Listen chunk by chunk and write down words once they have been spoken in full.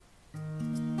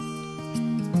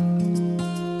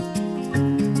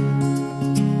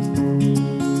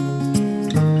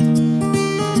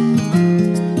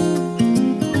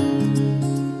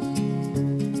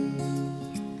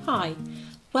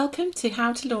to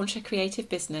How to Launch a Creative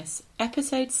Business,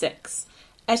 Episode 6,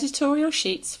 Editorial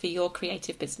Sheets for Your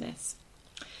Creative Business.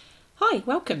 Hi,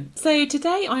 welcome. So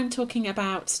today I'm talking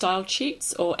about styled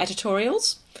sheets or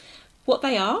editorials, what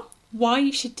they are, why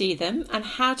you should do them, and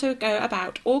how to go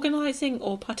about organising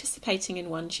or participating in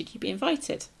one should you be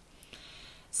invited.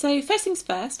 So first things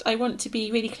first, I want to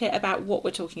be really clear about what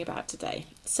we're talking about today.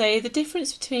 So the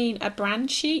difference between a brand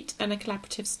sheet and a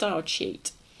collaborative styled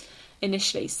sheet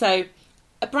initially. So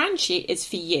a brand sheet is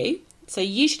for you, so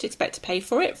you should expect to pay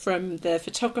for it from the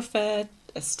photographer,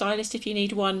 a stylist if you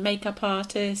need one, makeup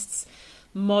artists,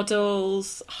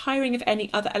 models, hiring of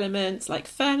any other elements like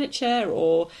furniture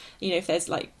or, if there's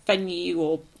like venue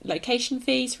or location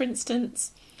fees, for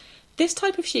instance. This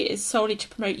type of sheet is solely to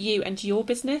promote you and your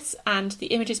business, and the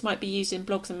images might be used in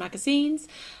blogs and magazines,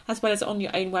 as well as on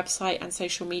your own website and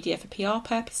social media for PR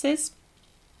purposes.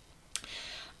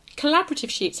 Collaborative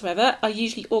sheets, however, are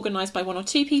usually organised by one or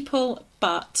two people,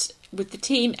 but with the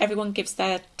team, everyone gives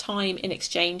their time in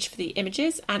exchange for the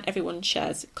images and everyone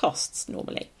shares costs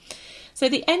normally. So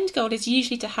the end goal is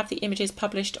usually to have the images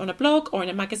published on a blog or in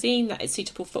a magazine that is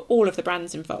suitable for all of the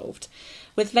brands involved,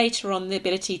 with later on the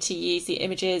ability to use the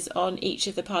images on each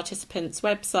of the participants'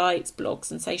 websites,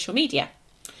 blogs and social media.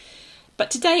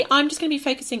 But today I'm just going to be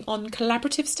focusing on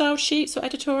collaborative style sheets or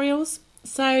editorials.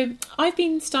 So I've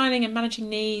been styling and managing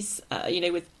these,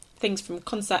 with things from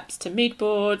concepts to mood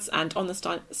boards and on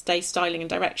the day styling and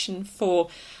direction for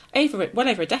well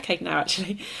over a decade now,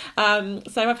 actually.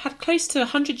 So I've had close to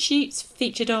 100 sheets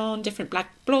featured on different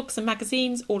blogs and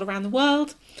magazines all around the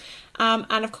world.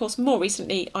 And of course, more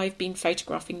recently, I've been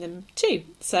photographing them too.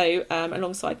 So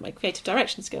alongside my creative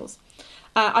direction skills.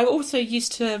 I also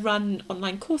used to run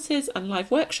online courses and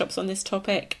live workshops on this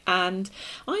topic, and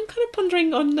I'm kind of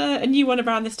pondering on a new one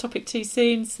around this topic too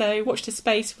soon, so watch this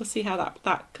space. We'll see how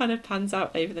that kind of pans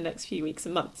out over the next few weeks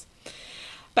and months.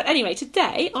 But anyway,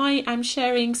 today I am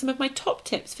sharing some of my top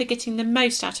tips for getting the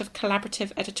most out of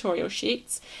collaborative editorial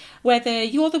sheets, whether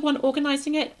you're the one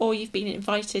organising it or you've been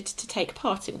invited to take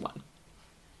part in one.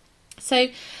 So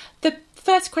the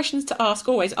first questions to ask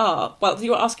always are, well,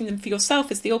 you're asking them for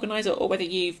yourself as the organiser or whether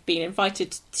you've been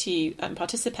invited to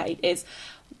participate, is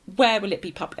where will it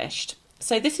be published?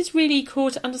 So this is really core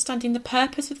to understanding the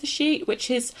purpose of the sheet, which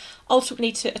is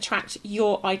ultimately to attract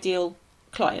your ideal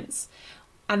clients.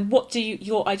 And what do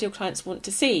your ideal clients want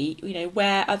to see?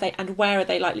 Where are they and where are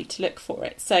they likely to look for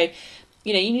it? So,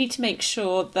 you need to make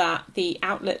sure that the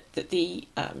outlet that the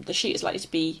sheet is likely to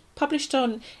be published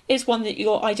on is one that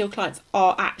your ideal clients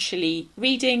are actually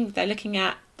reading, they're looking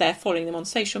at, they're following them on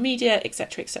social media,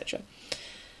 etc., etc.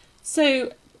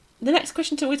 So the next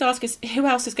question to always ask is, who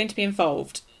else is going to be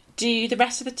involved? Do the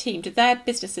rest of the team, do their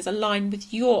businesses align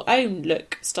with your own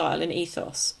look, style and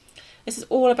ethos? This is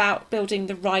all about building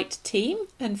the right team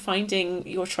and finding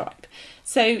your tribe.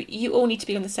 So you all need to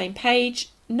be on the same page.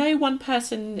 No one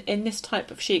person in this type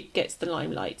of shoot gets the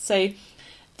limelight. So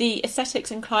the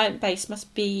aesthetics and client base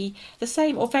must be the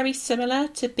same or very similar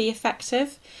to be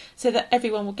effective, so that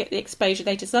everyone will get the exposure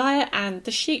they desire and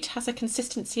the shoot has a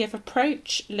consistency of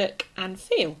approach, look and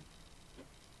feel.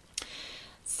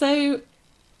 So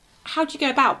how do you go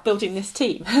about building this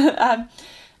team?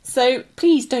 So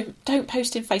please don't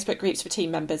post in Facebook groups for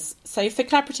team members. So for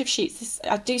collaborative sheets,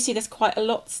 I do see this quite a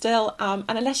lot still. And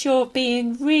unless you're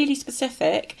being really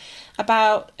specific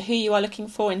about who you are looking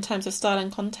for in terms of style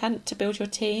and content to build your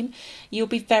team, you'll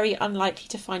be very unlikely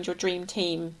to find your dream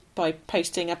team by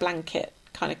posting a blanket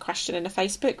kind of question in a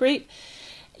Facebook group.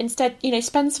 Instead,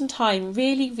 spend some time,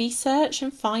 really research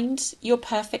and find your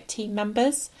perfect team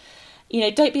members.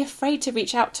 Don't be afraid to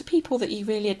reach out to people that you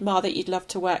really admire, that you'd love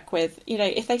to work with.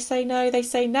 If they say no, they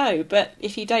say no. But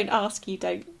if you don't ask, you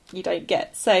don't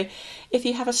get. So if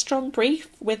you have a strong brief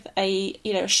with a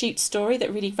shoot story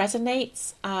that really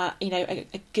resonates,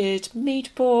 a good mood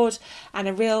board and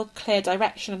a real clear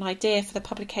direction and idea for the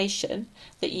publication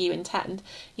that you intend,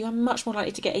 you are much more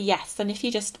likely to get a yes than if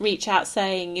you just reach out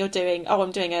saying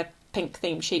I'm doing a pink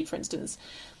themed shoot, for instance.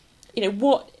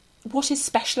 What is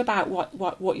special about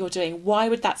what you're doing? Why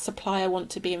would that supplier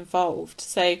want to be involved?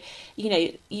 So, you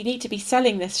need to be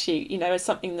selling this shoot, as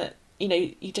something that,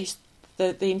 you just,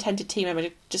 the intended team member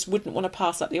just wouldn't want to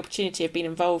pass up the opportunity of being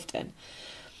involved in.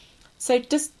 So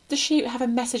does the shoot have a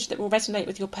message that will resonate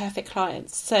with your perfect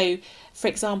clients? So, for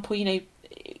example,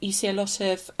 you see a lot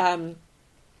of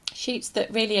shoots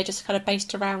that really are just kind of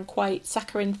based around quite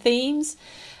saccharine themes.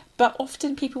 But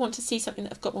often people want to see something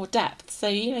that have got more depth. So,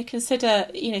 consider,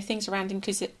 things around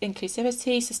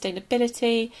inclusivity,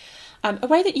 sustainability, a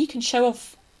way that you can show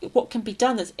off what can be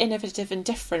done that's innovative and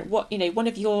different. What, one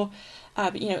of your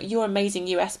your amazing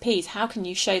USPs, how can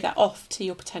you show that off to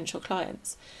your potential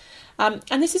clients?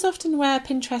 And this is often where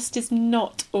Pinterest is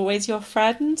not always your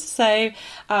friend. So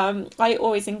I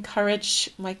always encourage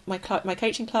my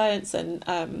coaching clients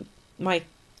and my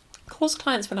course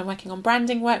clients, when I'm working on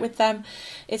branding work with them,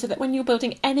 is that when you're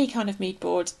building any kind of mood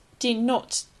board, do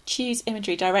not choose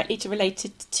imagery directly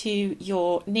related to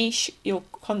your niche, your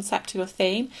concept, or your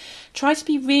theme. Try to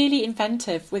be really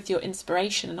inventive with your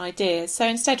inspiration and ideas. So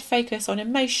instead, focus on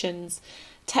emotions,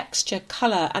 texture,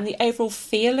 colour, and the overall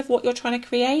feel of what you're trying to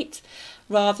create,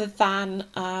 rather than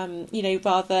trying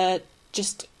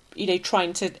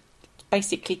to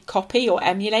basically copy or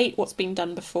emulate what's been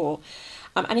done before.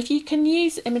 And if you can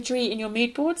use imagery in your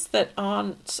mood boards that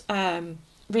aren't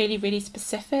really, really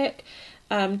specific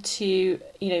to,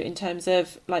 in terms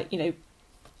of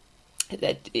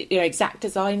exact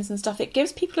designs and stuff, it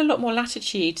gives people a lot more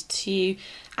latitude to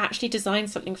actually design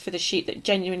something for the shoot that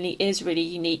genuinely is really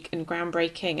unique and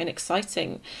groundbreaking and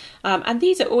exciting. And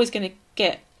these are always going to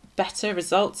get better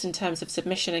results in terms of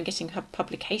submission and getting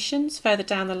publications further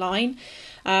down the line,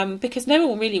 because no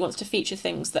one really wants to feature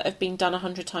things that have been done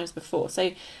 100 times before.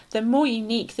 So the more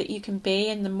unique that you can be,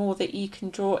 and the more that you can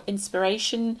draw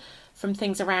inspiration from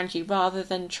things around you rather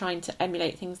than trying to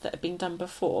emulate things that have been done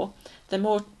before, the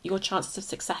more your chances of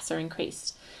success are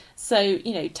increased. So,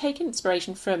 take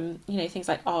inspiration from, things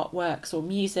like artworks or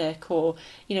music, or,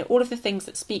 all of the things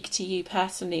that speak to you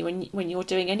personally when you're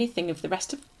doing anything of the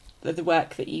rest of the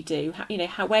work that you do.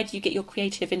 Where do you get your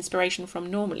creative inspiration from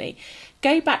normally?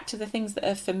 Go back to the things that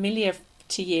are familiar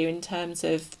to you in terms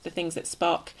of the things that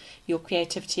spark your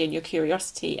creativity and your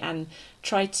curiosity, and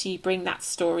try to bring that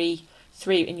story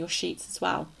through in your sheets as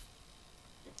well.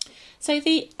 So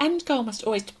the end goal must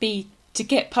always be to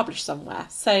get published somewhere.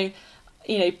 So,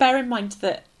 bear in mind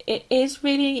that it is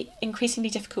really increasingly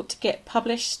difficult to get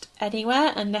published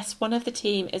anywhere unless one of the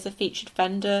team is a featured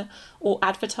vendor or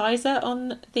advertiser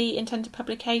on the intended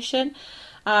publication.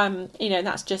 And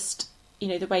that's just,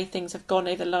 the way things have gone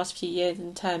over the last few years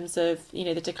in terms of,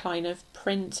 the decline of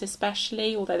print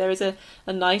especially, although there is a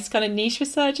nice kind of niche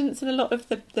resurgence in a lot of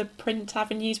the print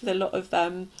avenues, with a lot of,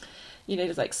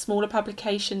 there's like smaller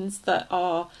publications that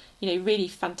are, really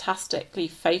fantastically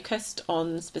focused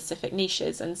on specific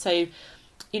niches. And so,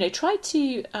 try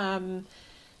to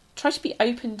be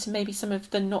open to maybe some of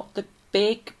the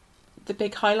big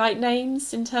highlight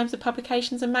names in terms of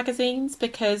publications and magazines,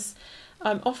 because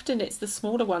often it's the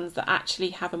smaller ones that actually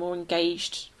have a more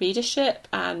engaged readership,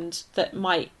 and that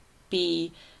might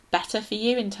be better for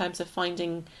you in terms of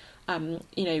finding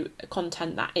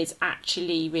content that is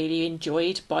actually really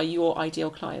enjoyed by your ideal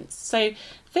clients. So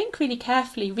think really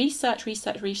carefully. Research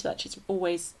is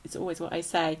always what I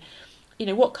say.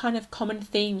 What kind of common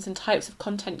themes and types of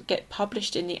content get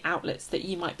published in the outlets that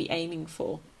you might be aiming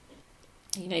for.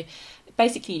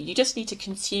 Basically, you just need to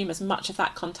consume as much of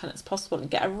that content as possible and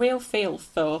get a real feel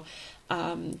for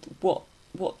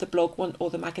what the blog or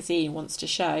the magazine wants to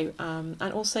show, and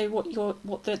also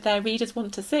what their readers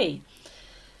want to see.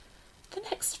 The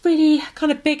next really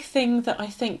kind of big thing that I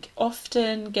think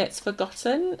often gets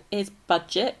forgotten is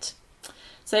budget.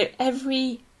 So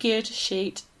every good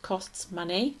shoot costs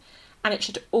money, and it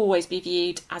should always be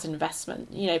viewed as an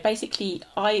investment. Basically,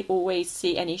 I always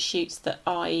see any shoots that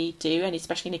I do, and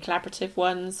especially any collaborative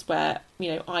ones where,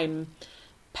 I'm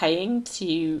paying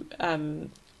to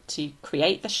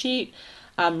create the shoot,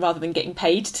 rather than getting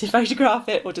paid to photograph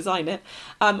it or design it.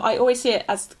 I always see it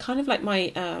as kind of like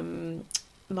my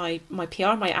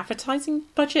PR, my advertising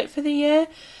budget for the year,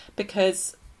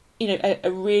 because,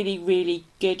 a really, really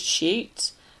good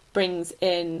shoot brings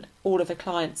in all of the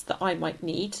clients that I might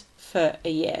need for a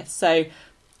year. So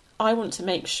I want to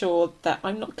make sure that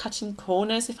I'm not cutting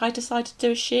corners if I decide to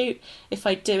do a shoot. If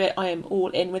I do it, I am all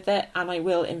in with it, and I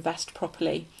will invest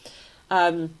properly.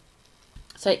 So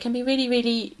it can be really,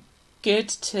 really good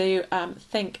to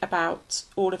think about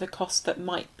all of the costs that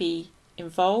might be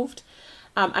involved.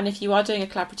 And if you are doing a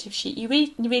collaborative shoot, you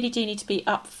really do need to be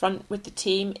upfront with the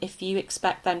team if you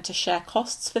expect them to share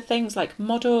costs for things like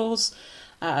models,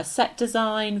 set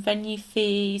design, venue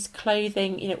fees,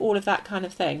 clothing, all of that kind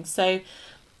of thing. So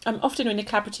often in a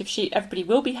collaborative shoot, everybody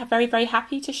will be very, very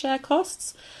happy to share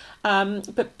costs.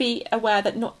 But be aware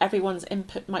that not everyone's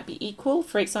input might be equal.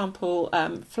 For example,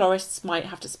 florists might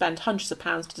have to spend hundreds of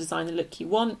pounds to design the look you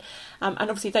want, and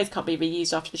obviously those can't be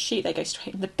reused after the shoot; they go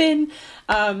straight in the bin.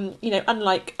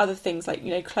 Unlike other things like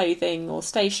clothing or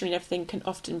stationery, and everything can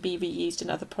often be reused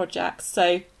in other projects.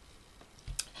 So,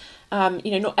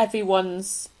 not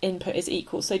everyone's input is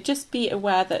equal. So just be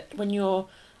aware that when you're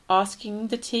asking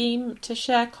the team to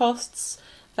share costs,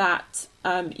 that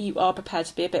you are prepared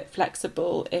to be a bit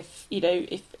flexible if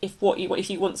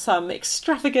you want some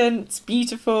extravagant,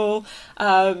 beautiful,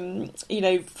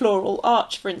 floral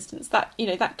arch, for instance,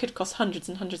 that could cost hundreds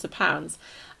and hundreds of pounds.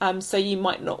 So you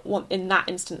might not want, in that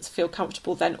instance, feel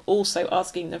comfortable then also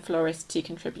asking the florist to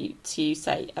contribute to,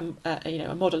 say,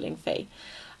 a modelling fee.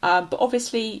 But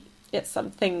obviously, it's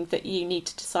something that you need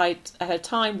to decide at a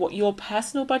time what your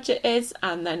personal budget is,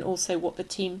 and then also what the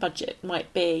team budget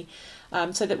might be,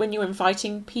 so that when you're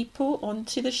inviting people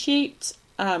onto the shoot,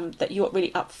 that you're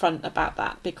really upfront about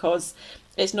that, because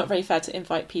it's not very fair to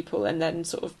invite people and then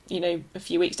sort of, a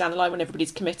few weeks down the line when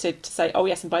everybody's committed to say, oh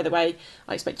yes, and by the way,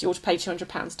 I expect you all to pay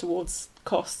 £200 towards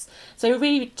costs. So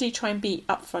really do try and be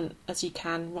upfront as you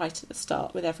can right at the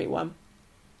start with everyone.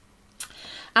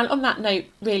 And on that note,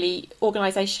 really,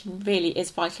 organisation really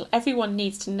is vital. Everyone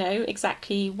needs to know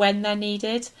exactly when they're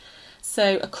needed.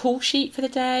 So a call sheet for the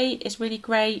day is really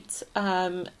great,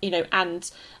 and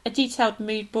a detailed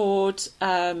mood board,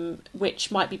 which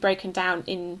might be broken down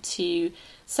into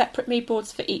separate mood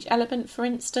boards for each element, for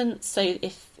instance. So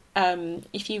if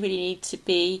you really need to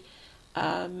be,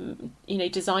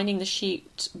 designing the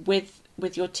shoot with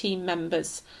your team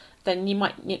members, then you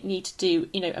might need to do,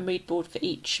 a mood board for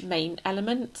each main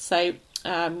element. So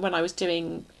when I was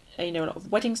doing, a lot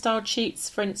of wedding style shoots,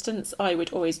 for instance, I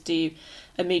would always do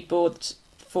a mood board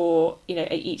for,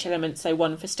 each element. So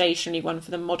one for stationery, one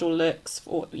for the model looks,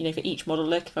 or, for each model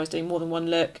look, if I was doing more than one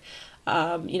look,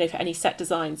 for any set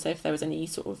design. So if there was any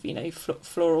sort of,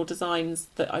 floral designs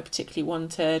that I particularly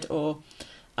wanted, or,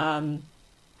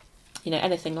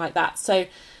 anything like that. So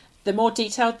the more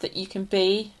detailed that you can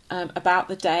be about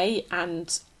the day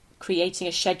and creating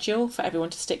a schedule for everyone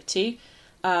to stick to,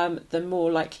 the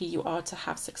more likely you are to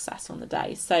have success on the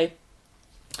day. So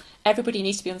everybody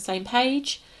needs to be on the same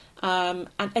page, and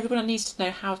everyone needs to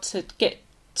know how to get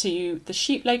to the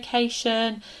shoot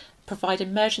location, provide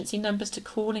emergency numbers to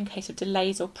call in case of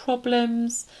delays or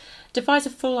problems, devise a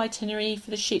full itinerary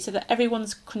for the shoot so that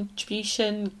everyone's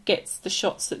contribution gets the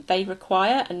shots that they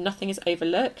require and nothing is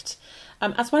overlooked.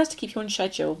 As well as to keep you on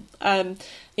schedule. A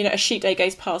shoot day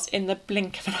goes past in the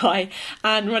blink of an eye,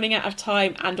 and running out of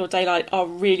time and or daylight are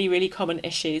really, really common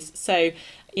issues. So,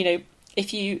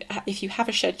 if you have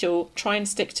a schedule, try and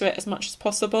stick to it as much as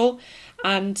possible,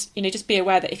 and just be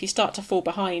aware that if you start to fall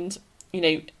behind,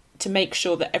 to make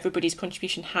sure that everybody's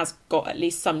contribution has got at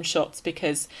least some shots,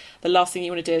 because the last thing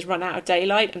you want to do is run out of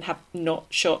daylight and have not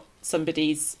shot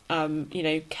somebody's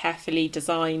carefully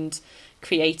designed,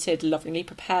 created, lovingly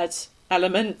prepared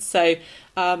element. So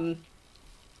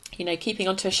keeping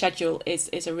onto a schedule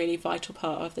is a really vital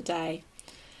part of the day.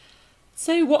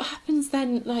 So what happens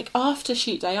then, like after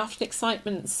shoot day, after the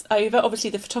excitement's over? Obviously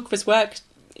the photographer's work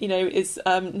is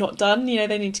not done.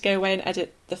 They need to go away and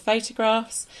edit the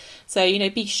photographs. So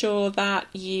be sure that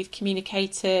you've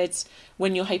communicated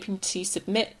when you're hoping to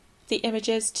submit the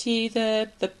images to the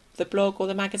blog or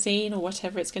the magazine or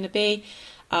whatever it's going to be,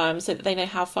 so that they know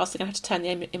how fast they're going to have to turn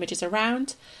the images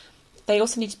around. They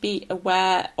also need to be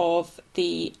aware of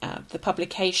the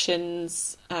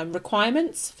publication's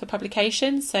requirements for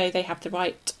publication, so they have the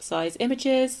right size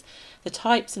images, the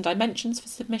types and dimensions for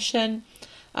submission,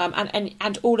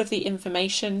 and all of the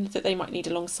information that they might need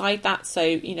alongside that. So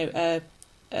a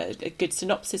good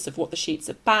synopsis of what the shoot's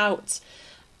about,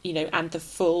 and the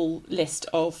full list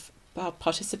of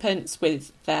participants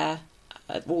with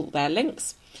all their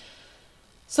links.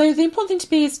 So the important thing to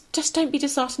be is just don't be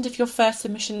disheartened if your first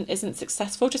submission isn't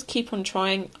successful. Just keep on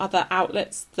trying other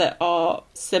outlets that are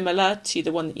similar to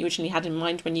the one that you originally had in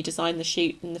mind when you designed the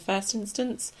shoot in the first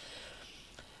instance.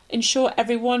 Ensure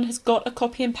everyone has got a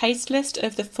copy and paste list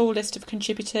of the full list of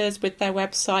contributors with their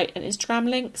website and Instagram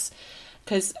links,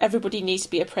 because everybody needs to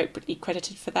be appropriately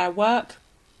credited for their work.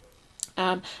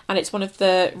 And it's one of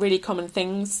the really common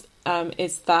things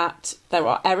is that there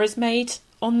are errors made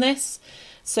on this.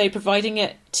 So providing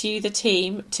it to the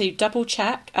team to double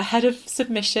check ahead of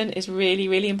submission is really,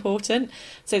 really important,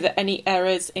 so that any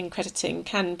errors in crediting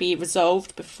can be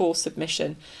resolved before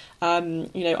submission.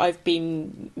 I've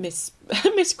been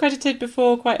miscredited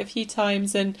before quite a few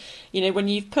times, and when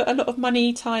you've put a lot of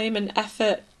money, time and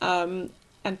effort and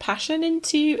passion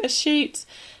into a shoot,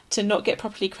 to not get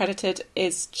properly credited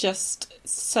is just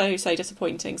so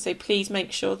disappointing. So please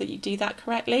make sure that you do that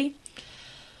correctly.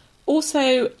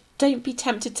 Also, don't be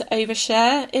tempted to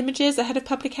overshare images ahead of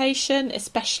publication,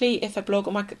 especially if a blog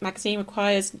or magazine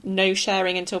requires no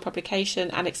sharing until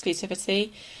publication and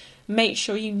exclusivity. Make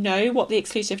sure you know what the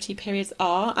exclusivity periods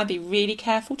are and be really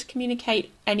careful to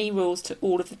communicate any rules to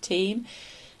all of the team.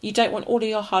 You don't want all of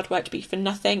your hard work to be for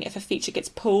nothing if a feature gets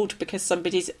pulled because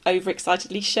somebody's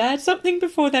overexcitedly shared something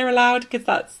before they're allowed, because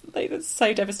that's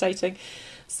so devastating.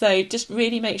 So just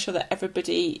really make sure that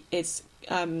everybody is,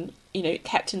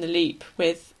 kept in the loop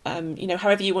with,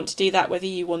 however you want to do that, whether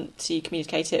you want to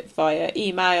communicate it via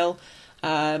email,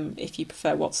 if you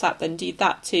prefer WhatsApp, then do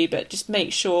that too. But just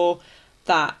make sure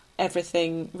that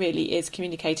everything really is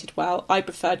communicated well. I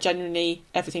prefer generally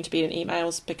everything to be in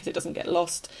emails because it doesn't get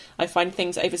lost. I find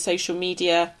things over social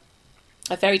media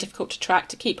are very difficult to track,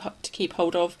 to keep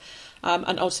hold of,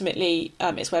 and ultimately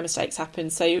it's where mistakes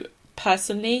happen. So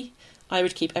personally, I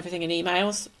would keep everything in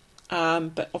emails,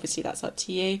 but obviously that's up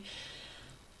to you.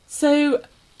 So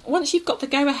once you've got the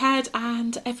go-ahead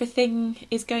and everything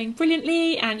is going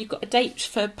brilliantly and you've got a date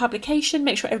for publication,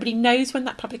 make sure everybody knows when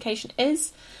that publication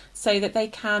is so that they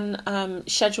can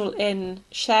schedule in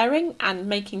sharing and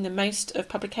making the most of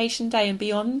publication day and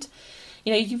beyond.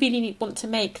 You really want to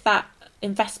make that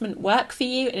investment work for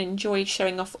you and enjoy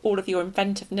showing off all of your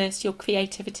inventiveness, your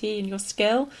creativity and your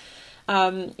skill.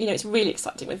 It's really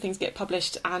exciting when things get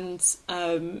published, and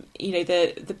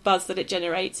the buzz that it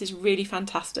generates is really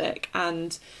fantastic,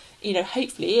 and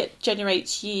hopefully it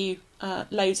generates you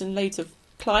loads and loads of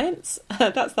clients.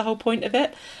 That's the whole point of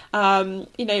it.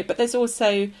 But there's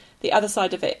also the other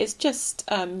side of it. It's just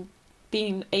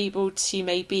being able to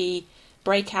maybe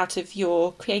break out of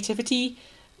your creativity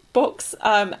box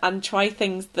and try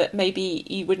things that maybe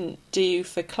you wouldn't do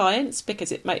for clients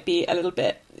because it might be a little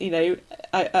bit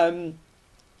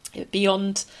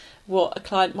beyond what a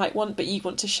client might want, but you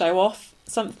want to show off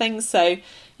something. So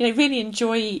really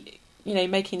enjoy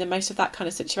making the most of that kind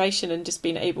of situation and just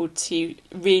being able to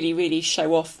really, really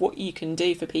show off what you can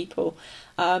do for people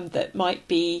that might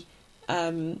be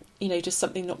just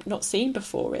something not seen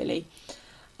before, really.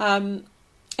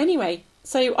 Anyway,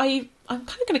 so I'm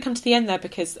kind of going to come to the end there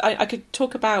because I could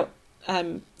talk about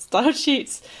style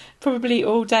sheets probably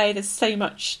all day. There's so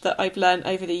much that I've learned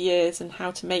over the years and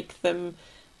how to make them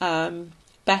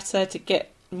better, to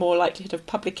get more likelihood of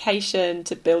publication,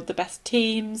 to build the best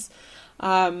teams,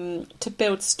 to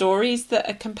build stories that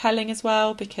are compelling as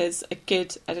well, because a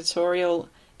good editorial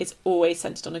is always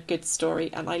centred on a good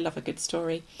story, and I love a good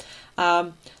story.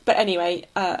 But anyway,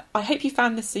 I hope you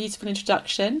found this a useful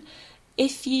introduction.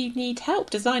 If you need help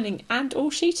designing and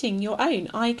or shooting your own,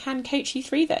 I can coach you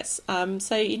through this.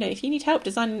 So if you need help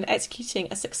designing and executing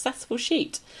a successful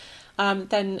shoot,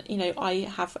 then I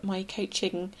have my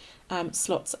coaching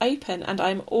slots open, and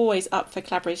I'm always up for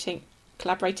collaborating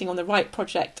on the right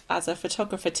project as a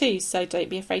photographer too. So don't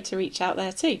be afraid to reach out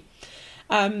there too.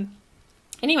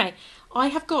 Anyway,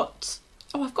 I've got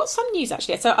some news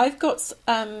actually. So I've got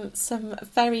some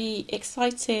very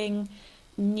exciting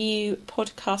new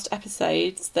podcast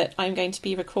episodes that I'm going to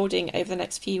be recording over the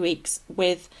next few weeks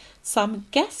with some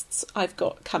guests I've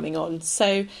got coming on.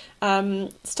 So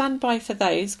stand by for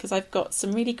those, because I've got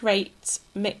some really great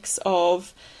mix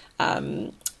of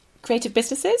creative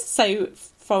businesses. So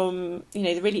from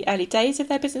the really early days of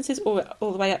their businesses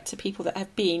all the way up to people that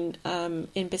have been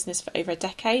in business for over a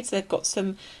decade. So they've got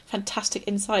some fantastic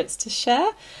insights to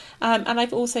share. And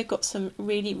I've also got some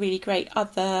really, really great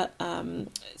other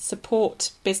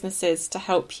support businesses to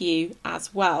help you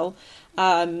as well.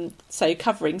 So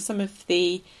covering some of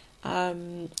the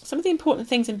important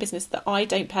things in business that I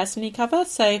don't personally cover.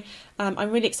 So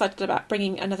I'm really excited about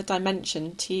bringing another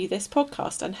dimension to this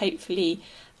podcast and hopefully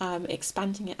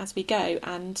expanding it as we go.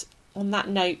 And on that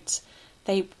note,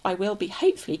 I will be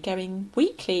hopefully going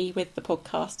weekly with the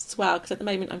podcast as well, because at the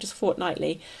moment I'm just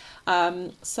fortnightly.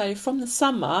 So from the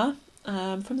summer,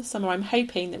 I'm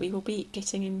hoping that we will be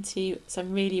getting into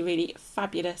some really, really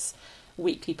fabulous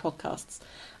weekly podcasts.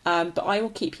 But I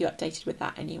will keep you updated with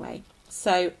that anyway.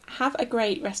 So have a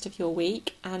great rest of your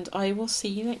week, and I will see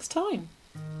you next time.